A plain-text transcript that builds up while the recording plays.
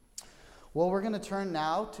Well, we're going to turn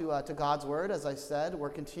now to God's Word. As I said, we're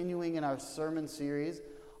continuing in our sermon series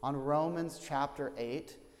on Romans chapter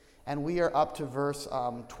 8, and we are up to verse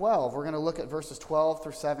 12. We're going to look at verses 12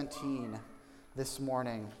 through 17 this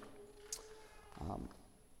morning.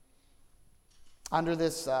 Under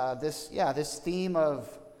this theme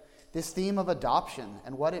of adoption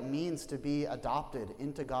and what it means to be adopted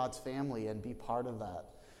into God's family and be part of that.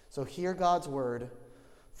 So hear God's Word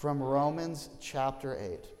from Romans chapter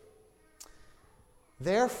 8.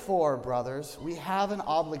 Therefore, brothers, we have an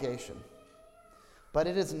obligation, but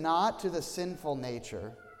it is not to the sinful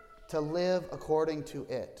nature to live according to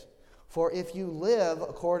it. For if you live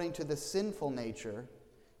according to the sinful nature,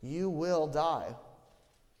 you will die.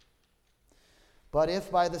 But if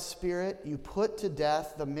by the Spirit you put to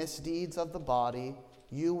death the misdeeds of the body,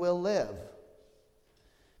 you will live.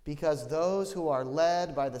 Because those who are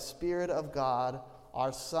led by the Spirit of God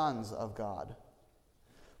are sons of God.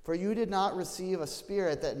 For you did not receive a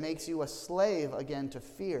spirit that makes you a slave again to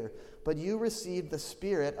fear, but you received the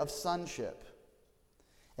spirit of sonship.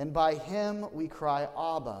 And by him we cry,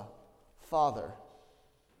 Abba, Father.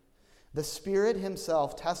 The Spirit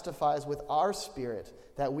himself testifies with our spirit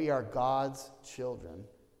that we are God's children.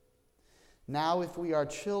 Now if we are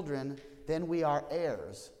children, then we are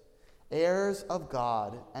heirs, heirs of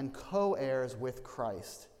God and co-heirs with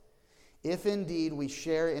Christ, if indeed we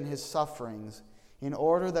share in his sufferings, in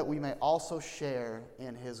order that we may also share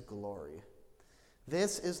in his glory.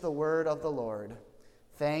 This is the word of the Lord.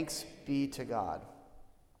 Thanks be to God.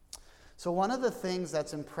 So one of the things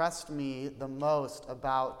that's impressed me the most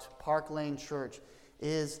about Park Lane Church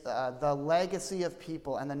is the legacy of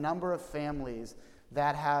people and the number of families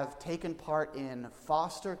that have taken part in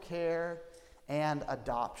foster care and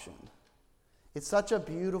adoption. It's such a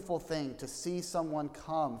beautiful thing to see someone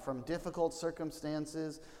come from difficult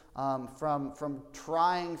circumstances, from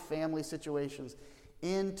trying family situations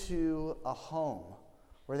into a home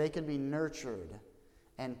where they can be nurtured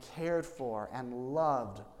and cared for and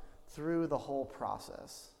loved through the whole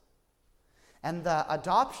process. And the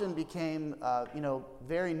adoption became,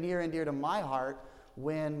 very near and dear to my heart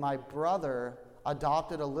when my brother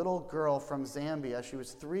adopted a little girl from Zambia. She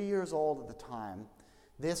was 3 years old at the time.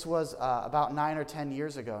 This was about 9 or 10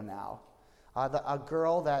 years ago now. A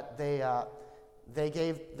girl that they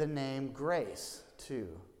gave the name Grace to.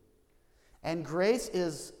 And Grace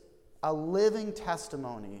is a living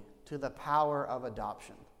testimony to the power of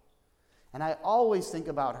adoption. And I always think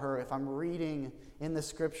about her if I'm reading in the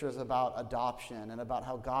scriptures about adoption and about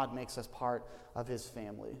how God makes us part of his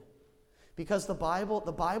family. Because the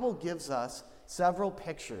Bible gives us several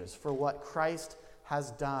pictures for what Christ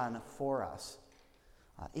has done for us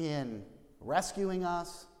in rescuing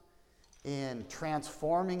us, in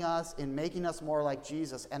transforming us, in making us more like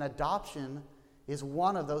Jesus. And adoption is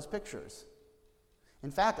one of those pictures.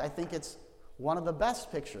 In fact, I think it's one of the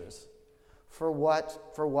best pictures for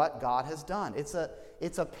what God has done. It's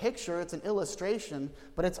a picture, it's an illustration,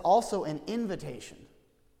 but it's also an invitation.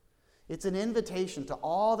 It's an invitation to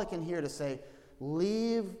all that can hear to say,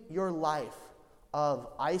 leave your life of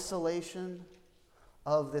isolation,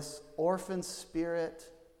 of this orphan spirit,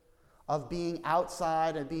 of being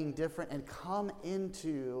outside and being different, and come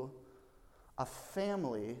into a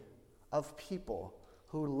family of people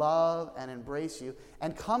who love and embrace you,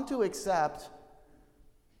 and come to accept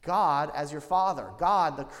God as your Father.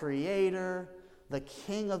 God, the Creator, the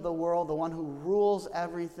King of the world, the one who rules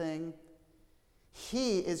everything.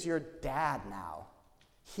 He is your dad now.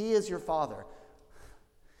 He is your Father.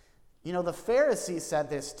 You know, the Pharisees said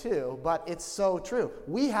this too, but it's so true.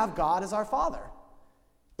 We have God as our Father.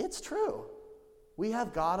 It's true. We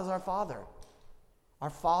have God as our Father. Our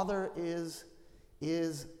Father is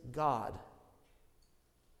God.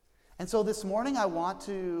 And so this morning I want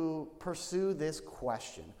to pursue this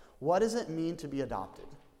question. What does it mean to be adopted?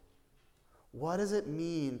 What does it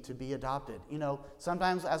mean to be adopted? You know,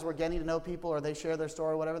 sometimes as we're getting to know people or they share their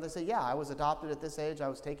story or whatever, they say, yeah, I was adopted at this age, I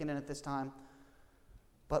was taken in at this time.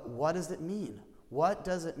 But what does it mean? What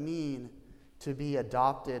does it mean to be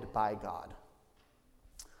adopted by God?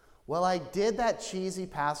 Well, I did that cheesy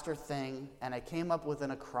pastor thing, and I came up with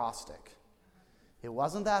an acrostic. It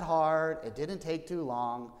wasn't that hard. It didn't take too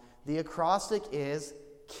long. The acrostic is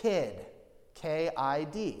KID,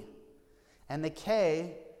 K-I-D. And the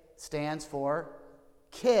K stands for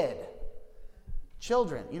kid,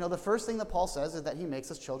 children. You know, the first thing that Paul says is that he makes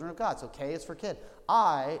us children of God. So K is for kid.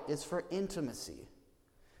 I is for intimacy.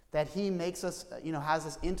 That he makes us, has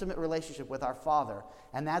this intimate relationship with our Father.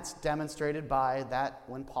 And that's demonstrated by that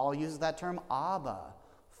when Paul uses that term, Abba,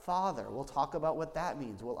 Father. We'll talk about what that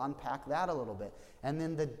means. We'll unpack that a little bit. And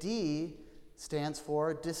then the D stands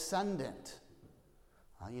for descendant.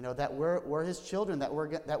 That we're his children, that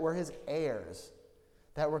we're his heirs,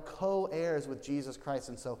 that we're co-heirs with Jesus Christ.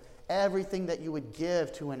 And so everything that you would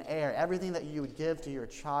give to an heir, everything that you would give to your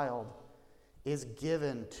child is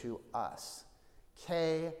given to us.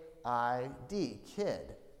 K-I-D,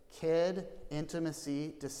 kid. Kid,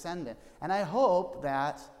 intimacy, descendant. And I hope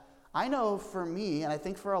that, I know for me, and I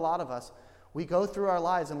think for a lot of us, we go through our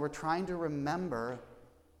lives and we're trying to remember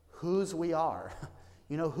whose we are,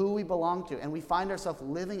 who we belong to. And we find ourselves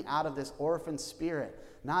living out of this orphan spirit,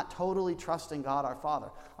 not totally trusting God our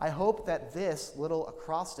Father. I hope that this little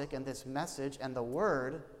acrostic and this message and the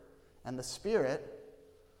Word and the Spirit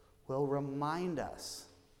will remind us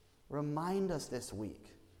this week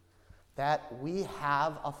that we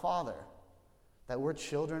have a Father, that we're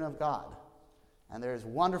children of God. And there's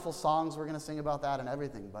wonderful songs we're going to sing about that and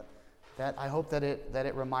everything, but that I hope that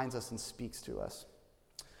it reminds us and speaks to us.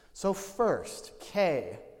 So first,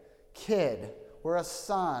 K, kid. We're a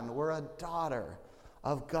son, we're a daughter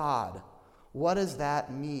of God. What does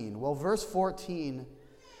that mean? Well, verse 14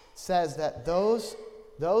 says that those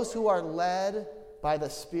who are led by the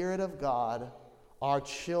Spirit of God are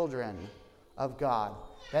children of God.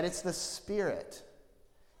 That it's the Spirit,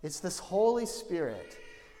 it's this Holy Spirit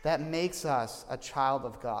that makes us a child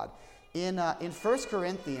of God. In 1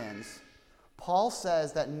 Corinthians, Paul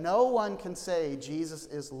says that no one can say Jesus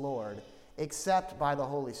is Lord except by the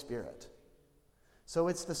Holy Spirit. So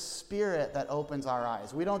it's the Spirit that opens our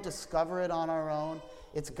eyes. We don't discover it on our own.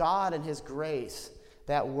 It's God and his grace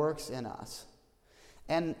that works in us.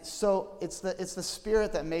 And so it's the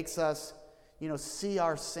Spirit that makes us, see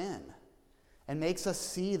our sin and makes us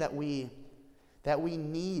see that we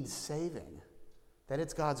need saving, that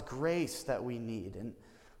it's God's grace that we need. And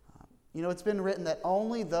it's been written that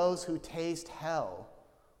only those who taste hell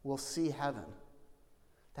will see heaven.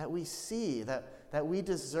 That we see that we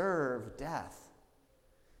deserve death.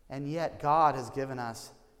 And yet God has given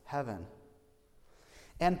us heaven.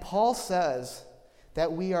 And Paul says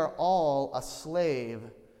that we are all a slave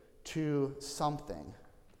to something.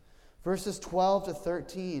 Verses 12 to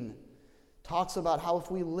 13 talks about how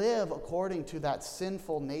if we live according to that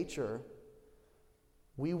sinful nature,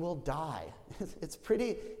 we will die. It's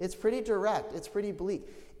pretty direct. It's pretty bleak.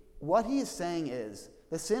 What he is saying is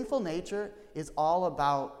the sinful nature is all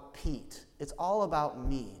about Pete. It's all about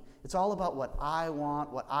me. It's all about what I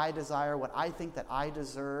want, what I desire, what I think that I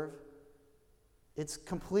deserve. It's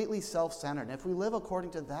completely self-centered. And if we live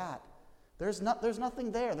according to that, there's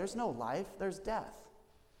nothing there. There's no life. There's death.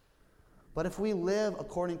 But if we live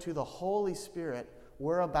according to the Holy Spirit,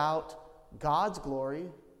 we're about God's glory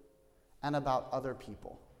and about other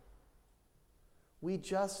people. We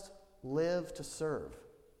just live to serve.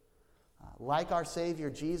 Like our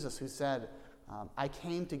Savior Jesus, who said, I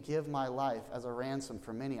came to give my life as a ransom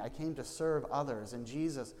for many. I came to serve others. And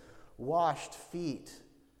Jesus washed feet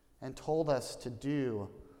and told us to do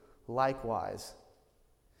likewise.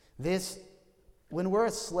 When we're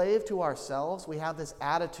a slave to ourselves, we have this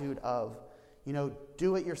attitude of,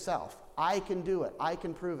 do it yourself. I can do it. I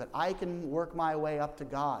can prove it. I can work my way up to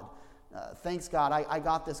God. Thanks God, I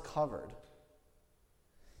got this covered.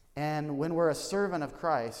 And when we're a servant of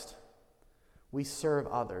Christ, we serve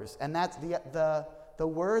others. And that's the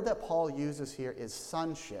word that Paul uses here is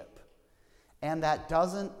sonship. And that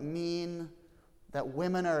doesn't mean that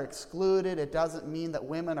women are excluded. It doesn't mean that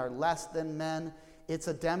women are less than men. It's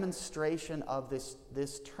a demonstration of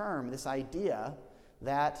this term, this idea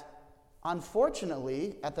that,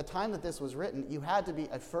 unfortunately, at the time that this was written, you had to be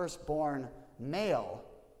a firstborn male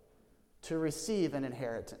to receive an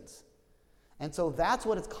inheritance. And so that's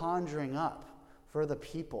what it's conjuring up for the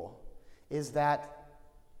people, is that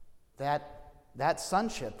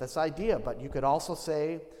sonship, this idea. But you could also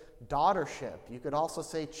say daughtership. You could also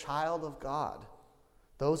say child of God.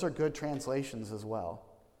 Those are good translations as well.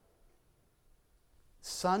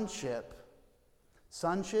 Sonship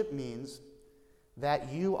means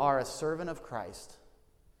that you are a servant of Christ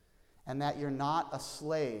and that you're not a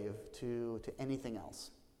slave to anything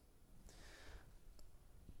else.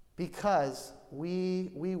 Because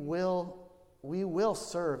we will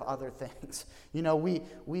serve other things.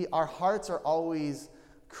 Our hearts are always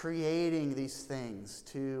creating these things,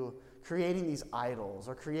 creating these idols,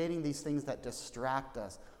 or creating these things that distract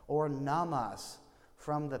us or numb us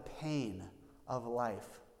from the pain of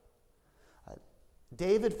life.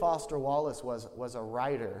 David Foster Wallace was a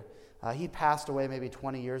writer. He passed away maybe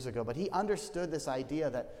 20 years ago, but he understood this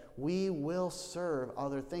idea that we will serve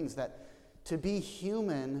other things, that to be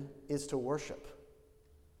human is to worship.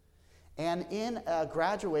 And in a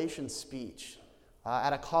graduation speech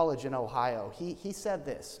at a college in Ohio, he said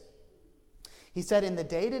this. He said, in the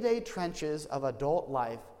day-to-day trenches of adult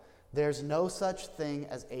life, there's no such thing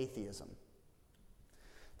as atheism.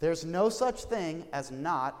 There's no such thing as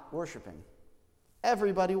not worshiping.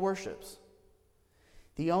 Everybody worships.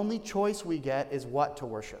 The only choice we get is what to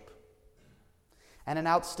worship. And an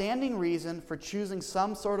outstanding reason for choosing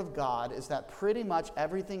some sort of God is that pretty much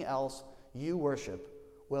everything else you worship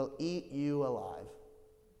will eat you alive.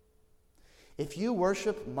 If you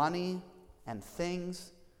worship money and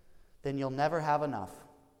things, then you'll never have enough.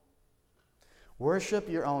 Worship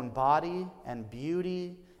your own body and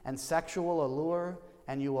beauty and sexual allure,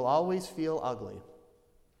 and you will always feel ugly.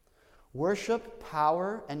 Worship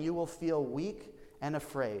power, and you will feel weak and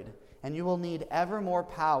afraid, and you will need ever more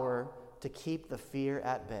power to keep the fear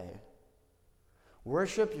at bay.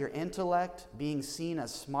 Worship your intellect, being seen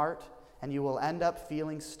as smart, and you will end up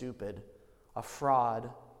feeling stupid, a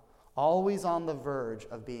fraud, always on the verge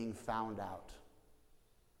of being found out.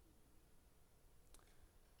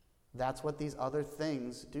 That's what these other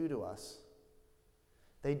things do to us.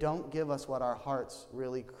 They don't give us what our hearts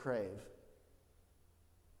really crave.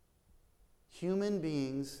 Human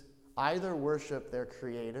beings either worship their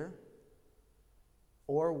Creator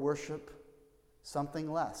or worship something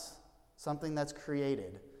less, something that's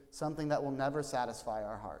created, something that will never satisfy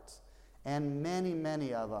our hearts. And many,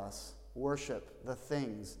 many of us worship the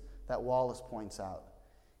things that Wallace points out.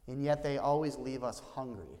 And yet they always leave us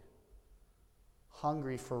hungry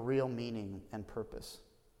for real meaning and purpose.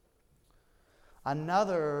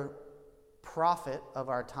 Another prophet of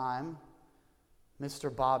our time,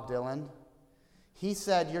 Mr. Bob Dylan, he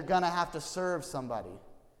said, you're going to have to serve somebody.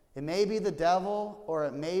 It may be the devil or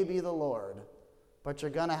it may be the Lord, but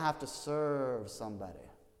you're going to have to serve somebody.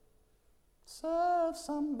 Serve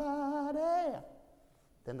somebody.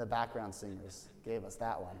 Then the background singers gave us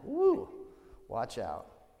that one. Woo! Watch out.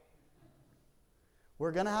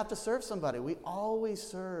 We're going to have to serve somebody. We always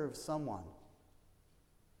serve someone.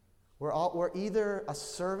 We're either a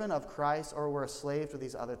servant of Christ or we're a slave to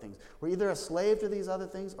these other things. We're either a slave to these other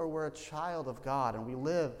things or we're a child of God, and we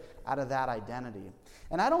live out of that identity.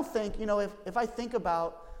 And I don't think, if I think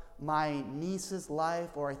about my niece's life,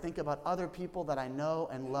 or I think about other people that I know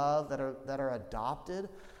and love that are adopted,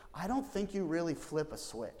 I don't think you really flip a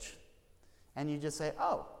switch and you just say,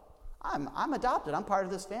 oh, I'm adopted. I'm part of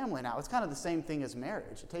this family now. It's kind of the same thing as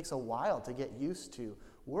marriage. It takes a while to get used to.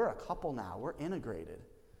 We're a couple now. We're integrated.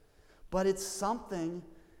 But it's something,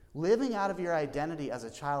 living out of your identity as a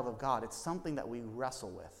child of God, it's something that we wrestle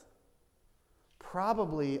with.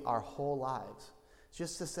 Probably our whole lives.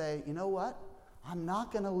 Just to say, you know what? I'm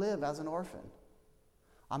not going to live as an orphan.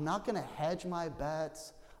 I'm not going to hedge my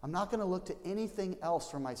bets. I'm not going to look to anything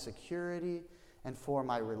else for my security and for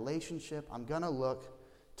my relationship. I'm going to look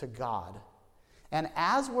to God. And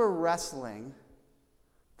as we're wrestling,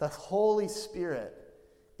 the Holy Spirit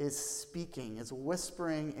is speaking, is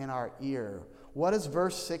whispering in our ear. What does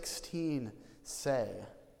verse 16 say?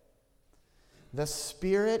 The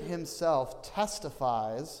Spirit Himself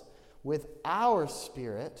testifies with our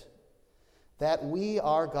spirit that we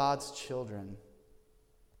are God's children.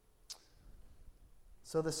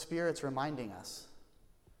 So the Spirit's reminding us.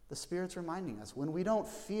 The Spirit's reminding us when we don't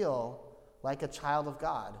feel like a child of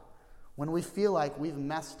God, when we feel like we've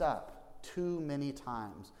messed up too many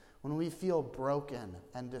times, when we feel broken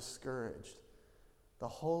and discouraged, the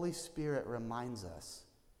Holy Spirit reminds us,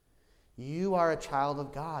 you are a child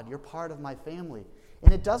of God. You're part of my family.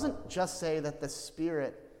 And it doesn't just say that the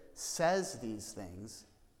Spirit says these things.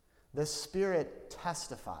 The Spirit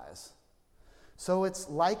testifies. So it's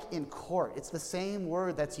like in court. It's the same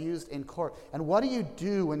word that's used in court. And what do you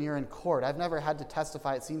do when you're in court? I've never had to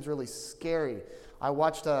testify. It seems really scary. I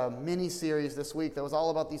watched a mini-series this week that was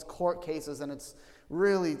all about these court cases, and it's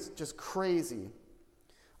really just crazy.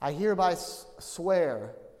 I hereby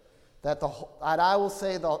swear that I will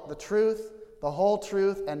say the truth, the whole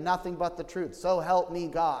truth, and nothing but the truth. So help me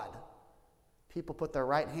God. People put their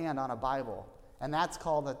right hand on a Bible, and that's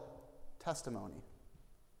called a testimony.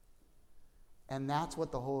 And that's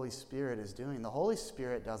what the Holy Spirit is doing. The Holy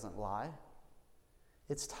Spirit doesn't lie.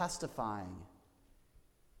 It's testifying.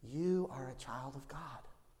 You are a child of God.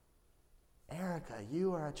 Erica,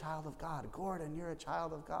 you are a child of God. Gordon, you're a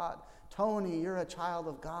child of God. Tony, you're a child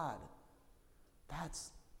of God.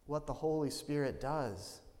 That's what the Holy Spirit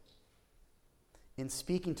does in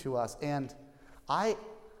speaking to us. And I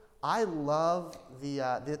love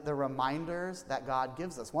the reminders that God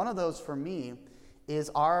gives us. One of those for me is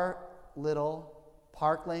our little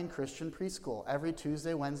Park Lane Christian preschool. Every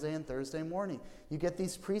Tuesday, Wednesday, and Thursday morning, you get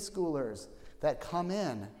these preschoolers that come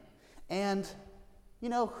in. And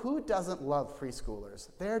who doesn't love preschoolers?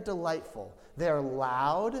 They're delightful. They're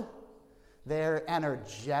loud. They're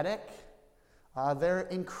energetic. They're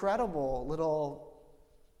incredible little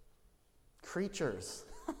creatures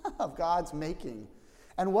of God's making.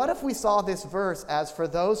 And what if we saw this verse as for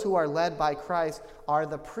those who are led by Christ are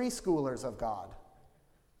the preschoolers of God?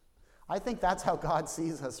 I think that's how God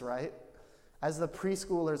sees us, right? As the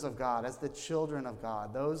preschoolers of God, as the children of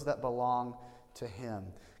God, those that belong to him.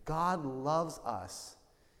 God loves us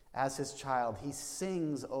as his child. He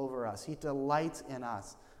sings over us. He delights in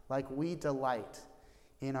us like we delight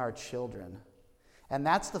in our children. And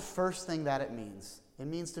that's the first thing that it means. It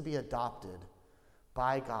means to be adopted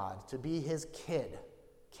by God, to be his kid.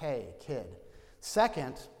 Kid.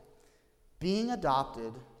 Second, being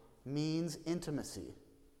adopted means intimacy.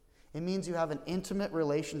 It means you have an intimate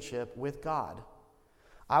relationship with God.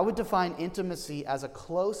 I would define intimacy as a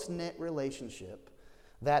close-knit relationship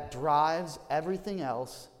that drives everything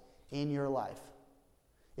else in your life.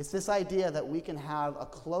 It's this idea that we can have a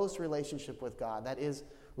close relationship with God that is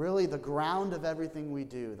really the ground of everything we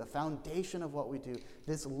do, the foundation of what we do.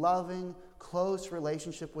 This loving, close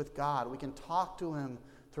relationship with God. We can talk to him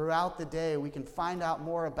throughout the day. We can find out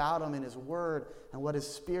more about him in his word and what his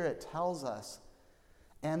Spirit tells us.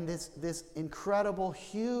 And this incredible,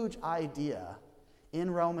 huge idea in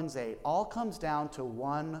Romans 8 all comes down to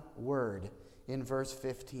one word in verse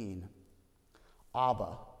 15.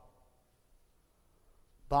 Abba.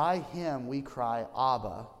 By him we cry,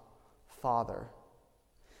 Abba, Father.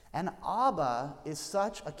 And Abba is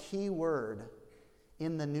such a key word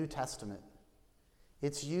in the New Testament.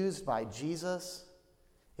 It's used by Jesus.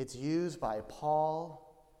 It's used by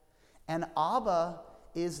Paul. And Abba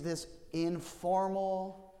is this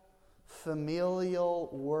informal, familial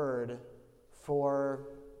word for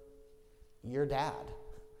your dad.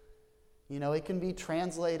 You know, it can be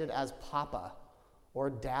translated as Papa or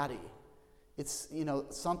Daddy. It's, you know,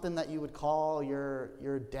 something that you would call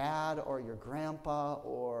your dad or your grandpa,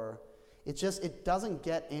 or it doesn't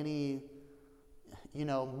get any, you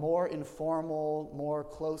know, more informal, more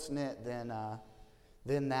close-knit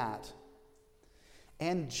than that.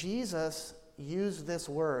 And Jesus used this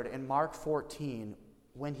word in Mark 14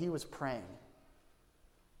 when he was praying.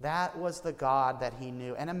 That was the God that he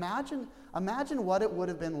knew. And imagine what it would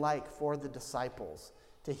have been like for the disciples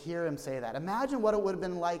to hear him say that. Imagine what it would have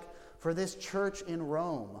been like for this church in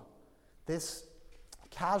Rome, this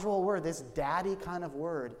casual word, this daddy kind of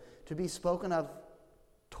word, to be spoken of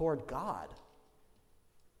toward God.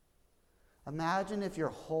 Imagine if your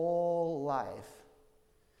whole life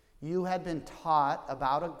you had been taught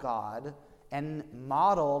about a God and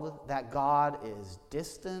modeled that God is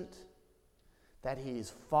distant, that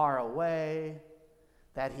he's far away,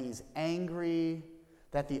 that he's angry,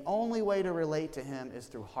 that the only way to relate to him is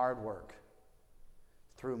through hard work,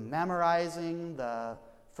 through memorizing the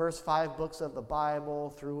first 5 books of the Bible,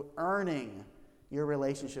 through earning your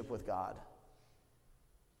relationship with God.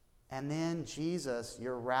 And then Jesus,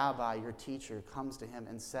 your rabbi, your teacher, comes to him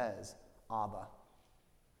and says, Abba,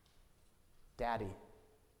 Daddy,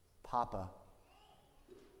 Papa.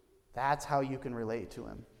 That's how you can relate to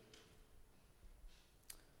him.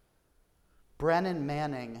 Brennan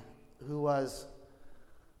Manning, who was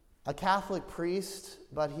a Catholic priest,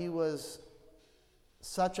 but he was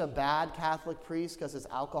such a bad Catholic priest because his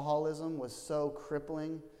alcoholism was so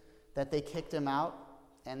crippling that they kicked him out,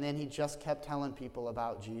 and then he just kept telling people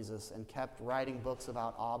about Jesus and kept writing books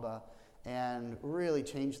about Abba and really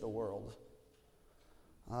changed the world.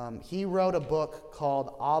 He wrote a book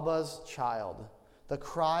called Abba's Child, The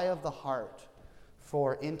Cry of the Heart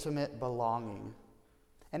for Intimate Belonging.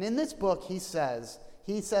 And in this book, he says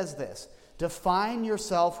this: define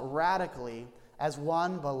yourself radically as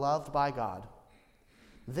one beloved by God.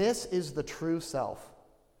 This is the true self.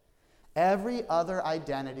 Every other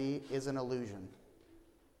identity is an illusion.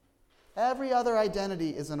 Every other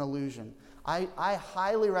identity is an illusion. I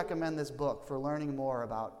highly recommend this book for learning more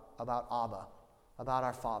about Abba, about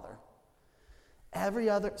our Father. Every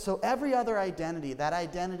other identity, that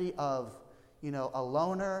identity of, you know, a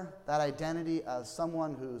loner, that identity of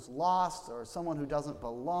someone who's lost or someone who doesn't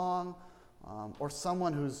belong, or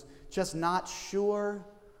someone who's just not sure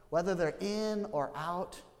whether they're in or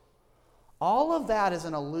out, all of that is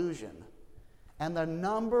an illusion. And the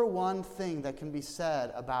number one thing that can be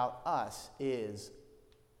said about us is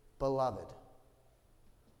beloved.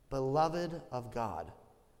 Beloved of God.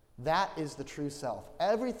 That is the true self.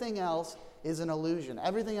 Everything else is an illusion.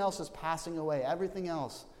 Everything else is passing away. Everything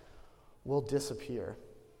else will disappear.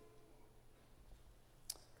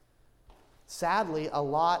 Sadly, a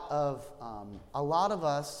lot of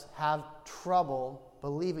us have trouble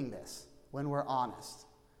believing this when we're honest.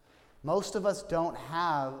 Most of us don't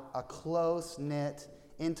have a close-knit,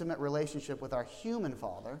 intimate relationship with our human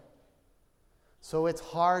father. So it's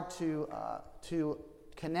hard to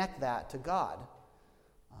connect that to God.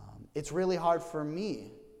 It's really hard for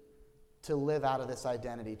me to live out of this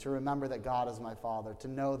identity, to remember that God is my father, to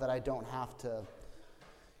know that I don't have to,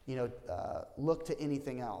 look to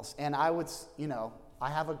anything else. And I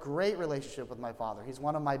have a great relationship with my father. He's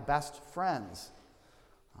one of my best friends.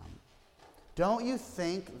 Don't you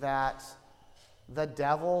think that the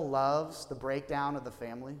devil loves the breakdown of the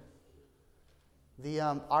family?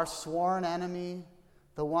 Our sworn enemy,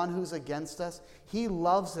 the one who's against us, he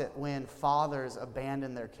loves it when fathers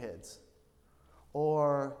abandon their kids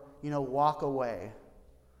or, walk away,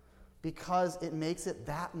 because it makes it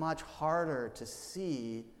that much harder to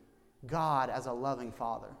see God as a loving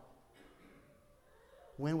father.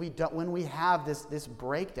 When we have this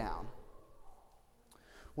breakdown.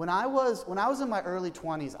 When I was in my early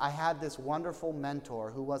 20s, I had this wonderful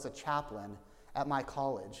mentor who was a chaplain at my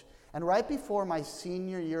college. And right before my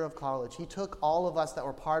senior year of college, he took all of us that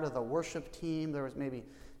were part of the worship team, there was maybe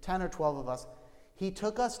 10 or 12 of us, he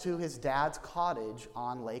took us to his dad's cottage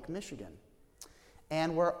on Lake Michigan.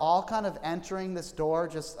 And we're all kind of entering this door,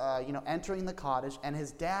 just, entering the cottage, and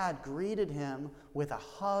his dad greeted him with a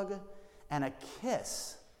hug and a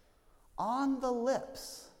kiss on the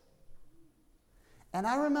lips. And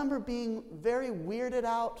I remember being very weirded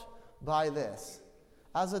out by this.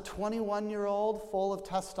 As a 21-year-old full of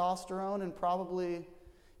testosterone and probably,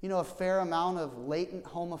 a fair amount of latent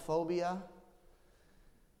homophobia.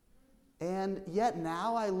 And yet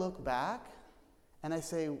now I look back and I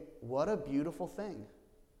say, what a beautiful thing.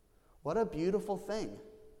 What a beautiful thing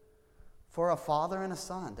for a father and a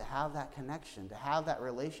son to have that connection, to have that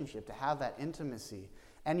relationship, to have that intimacy.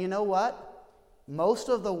 And you know what? Most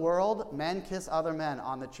of the world, men kiss other men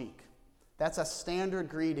on the cheek. That's a standard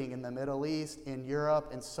greeting in the Middle East, in Europe,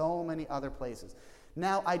 and so many other places.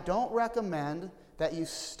 Now, I don't recommend that you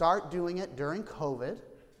start doing it during COVID,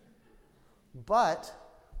 but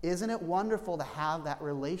isn't it wonderful to have that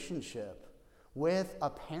relationship with a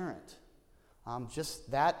parent? Just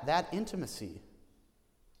that intimacy.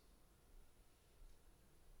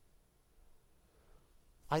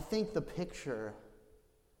 I think the picture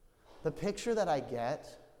that I get,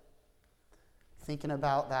 thinking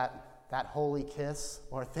about that holy kiss,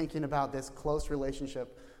 or thinking about this close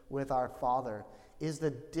relationship with our Father, is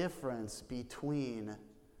the difference between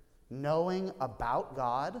knowing about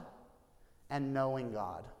God and knowing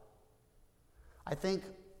God. I think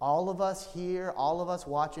all of us here, all of us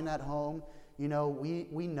watching at home, we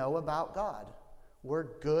know about God.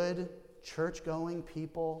 We're good, church-going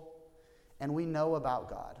people, and we know about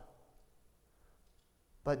God.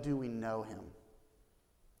 But do we know him?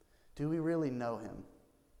 Do we really know him?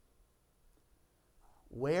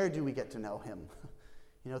 Where do we get to know him?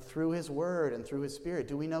 Through his word and through his spirit.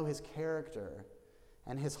 Do we know his character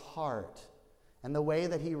and his heart and the way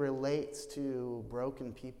that he relates to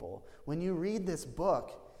broken people? When you read this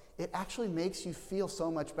book, it actually makes you feel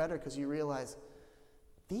so much better because you realize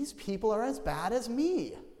these people are as bad as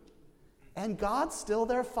me. And God's still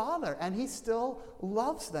their father, and he still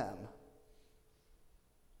loves them.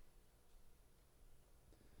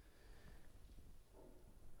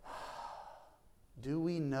 Do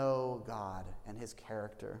we know God and his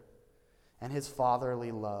character and his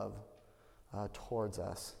fatherly love towards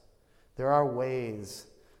us? There are ways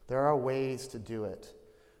to do it.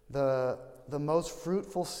 The most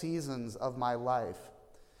fruitful seasons of my life,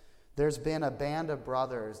 there's been a band of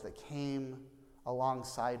brothers that came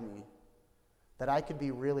alongside me that I could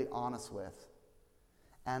be really honest with.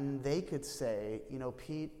 And they could say,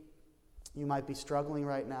 Pete, you might be struggling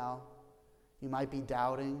right now. You might be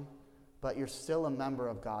doubting, but you're still a member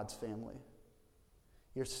of God's family.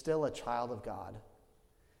 You're still a child of God.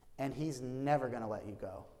 And he's never going to let you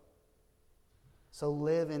go. So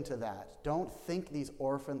live into that. Don't think these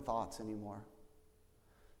orphan thoughts anymore.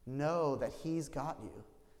 Know that he's got you,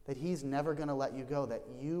 that he's never going to let you go, that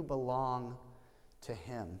you belong to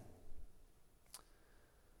him.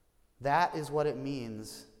 That is what it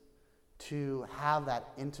means to have that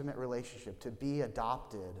intimate relationship, to be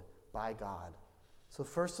adopted by God. So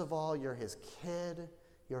first of all, you're his kid,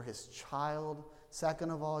 you're his child. Second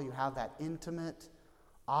of all, you have that intimate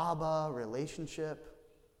Abba relationship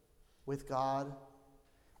with God.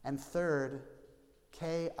 And third,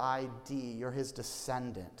 K-I-D, you're his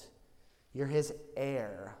descendant. You're his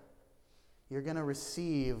heir. You're going to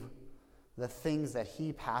receive the things that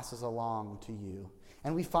he passes along to you.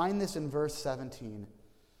 And we find this in verse 17.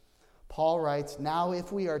 Paul writes, "Now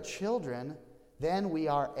if we are children, then we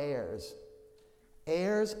are heirs,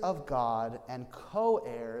 heirs of God and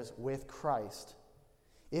co-heirs with Christ,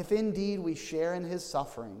 if indeed we share in his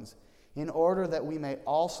sufferings, in order that we may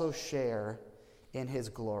also share in his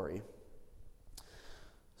glory.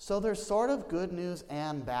 So there's sort of good news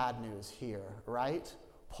and bad news here, right?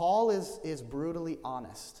 Paul is brutally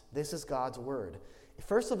honest. This is God's word.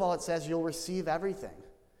 First of all, it says you'll receive everything.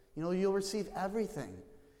 You'll receive everything.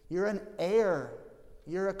 You're an heir.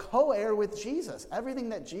 You're a co-heir with Jesus. Everything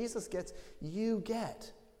that Jesus gets, you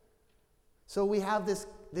get. So we have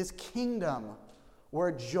this kingdom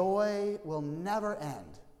where joy will never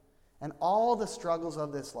end. And all the struggles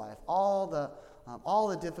of this life, all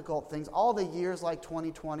the difficult things, all the years like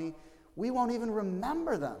 2020, we won't even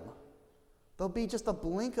remember them. They'll be just a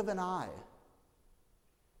blink of an eye.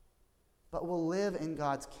 But we'll live in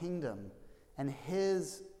God's kingdom, and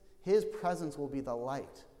His presence will be the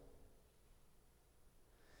light.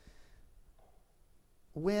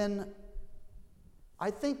 I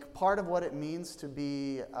think part of what it means to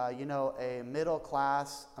be, a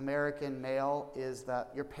middle-class American male is that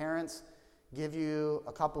your parents give you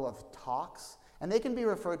a couple of talks, and they can be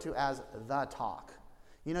referred to as the talk.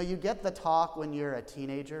 You get the talk when you're a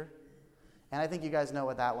teenager, and I think you guys know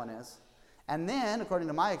what that one is. And then, according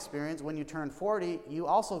to my experience, when you turn 40, you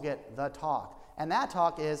also get the talk. And that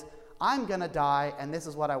talk is, I'm going to die, and this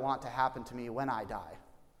is what I want to happen to me when I die.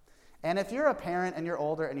 And if you're a parent and you're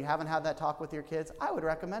older and you haven't had that talk with your kids, I would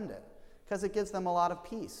recommend it because it gives them a lot of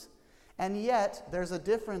peace. And yet, there's a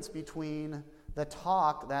difference between the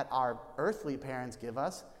talk that our earthly parents give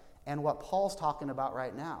us and what Paul's talking about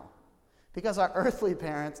right now. Because our earthly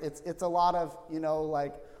parents, it's a lot of,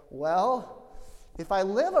 if I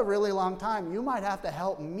live a really long time, you might have to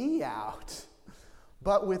help me out.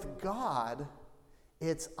 But with God,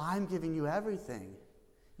 it's, I'm giving you everything.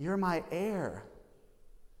 You're my heir.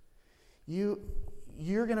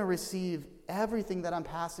 You're going to receive everything that I'm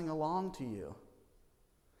passing along to you.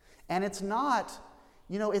 And it's not,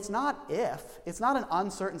 it's not if. It's not an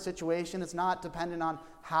uncertain situation. It's not dependent on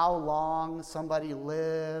how long somebody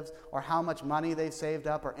lives or how much money they've saved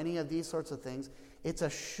up or any of these sorts of things. It's a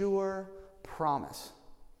sure promise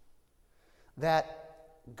that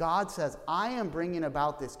God says, I am bringing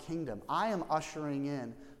about this kingdom. I am ushering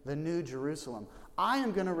in the new Jerusalem. I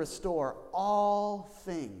am going to restore all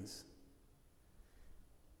things.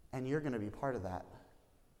 And you're going to be part of that.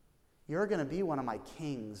 You're going to be one of my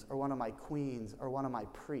kings or one of my queens or one of my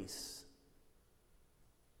priests.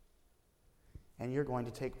 And you're going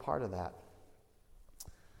to take part of that.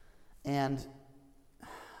 And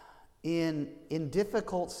in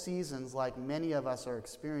difficult seasons like many of us are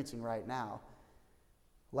experiencing right now,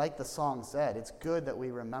 like the song said, it's good that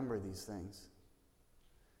we remember these things.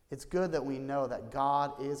 It's good that we know that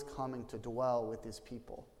God is coming to dwell with his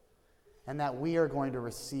people and that we are going to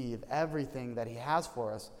receive everything that he has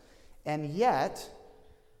for us. And yet,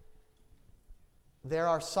 there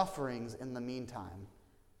are sufferings in the meantime,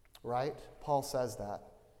 right? Paul says that.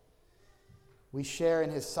 We share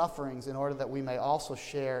in his sufferings in order that we may also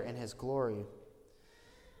share in his glory.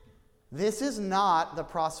 This is not the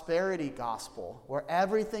prosperity gospel where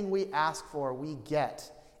everything we ask for we get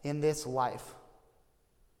in this life.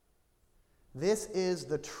 This is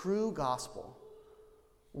the true gospel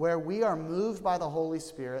where we are moved by the Holy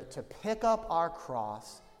Spirit to pick up our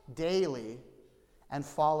cross daily and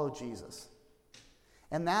follow Jesus.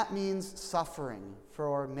 And that means suffering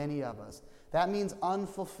for many of us. That means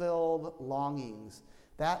unfulfilled longings.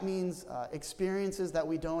 That means experiences that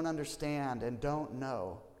we don't understand and don't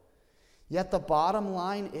know. Yet the bottom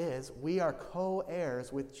line is we are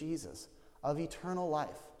co-heirs with Jesus of eternal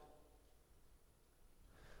life.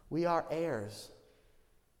 We are heirs.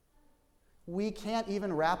 We can't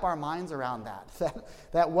even wrap our minds around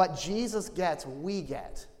that what Jesus gets, we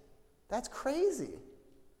get. That's crazy.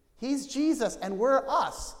 He's Jesus and we're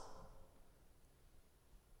us.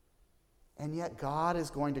 And yet God is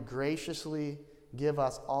going to graciously give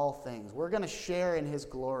us all things. We're going to share in his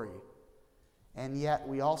glory. And yet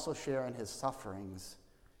we also share in his sufferings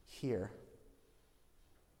here.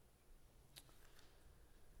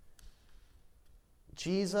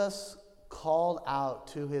 Jesus called out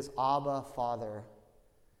to his Abba Father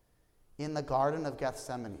in the Garden of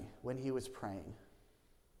Gethsemane when he was praying.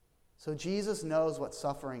 So Jesus knows what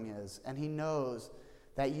suffering is, and he knows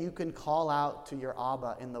that you can call out to your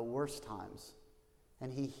Abba in the worst times,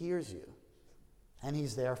 and he hears you, and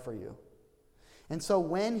he's there for you. And so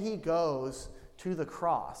when he goes to the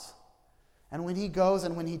cross, and when he goes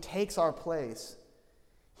and when he takes our place,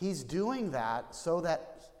 he's doing that so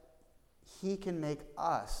that he can make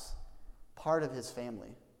us part of his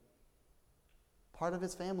family. Part of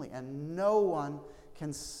his family. And no one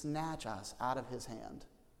can snatch us out of his hand.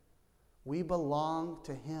 We belong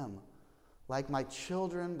to him like my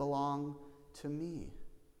children belong to me.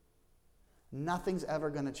 Nothing's ever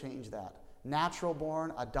going to change that. Natural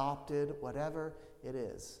born, adopted, whatever it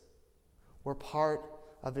is. We're part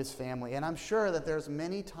of his family. And I'm sure that there's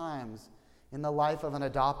many times in the life of an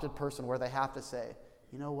adopted person where they have to say,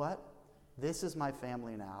 you know what? This is my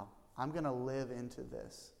family now. I'm going to live into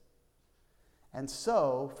this. And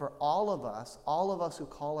so, for all of us who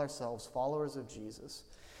call ourselves followers of Jesus,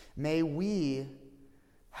 may we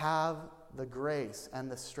have the grace and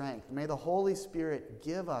the strength. May the Holy Spirit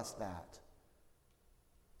give us that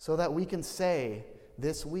so that we can say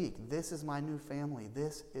this week, this is my new family.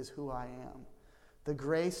 This is who I am. The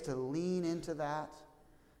grace to lean into that,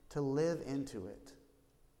 to live into it.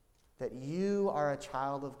 That you are a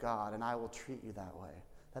child of God and I will treat you that way.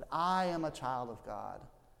 That I am a child of God.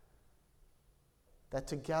 That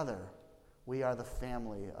together we are the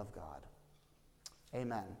family of God.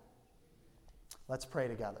 Amen. Let's pray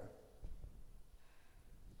together.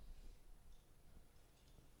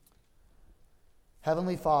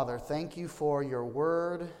 Heavenly Father, thank you for your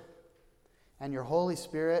word and your Holy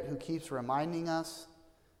Spirit who keeps reminding us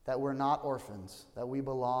that we're not orphans, that we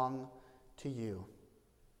belong to you.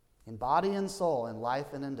 In body and soul, in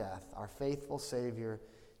life and in death, our faithful Savior,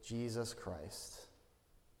 Jesus Christ.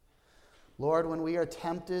 Lord, when we are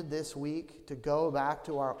tempted this week to go back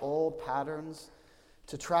to our old patterns,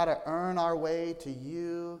 to try to earn our way to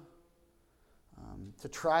you, to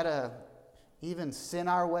try to even sin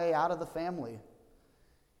our way out of the family,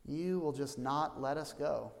 you will just not let us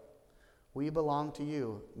go. We belong to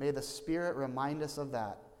you. May the Spirit remind us of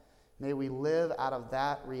that. May we live out of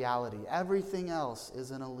that reality. Everything else is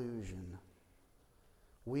an illusion.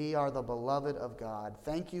 We are the beloved of God.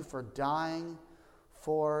 Thank you for dying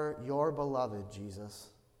for your beloved, Jesus,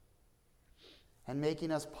 and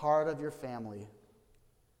making us part of your family.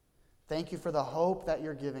 Thank you for the hope that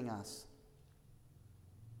you're giving us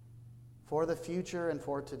for the future and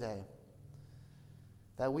for today,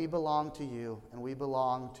 that we belong to you and we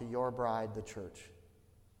belong to your bride, the church.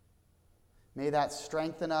 May that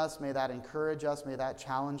strengthen us, may that encourage us, may that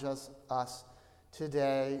challenge us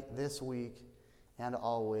today, this week, and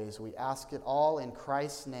always. We ask it all in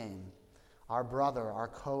Christ's name, our brother, our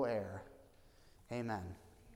co-heir. Amen.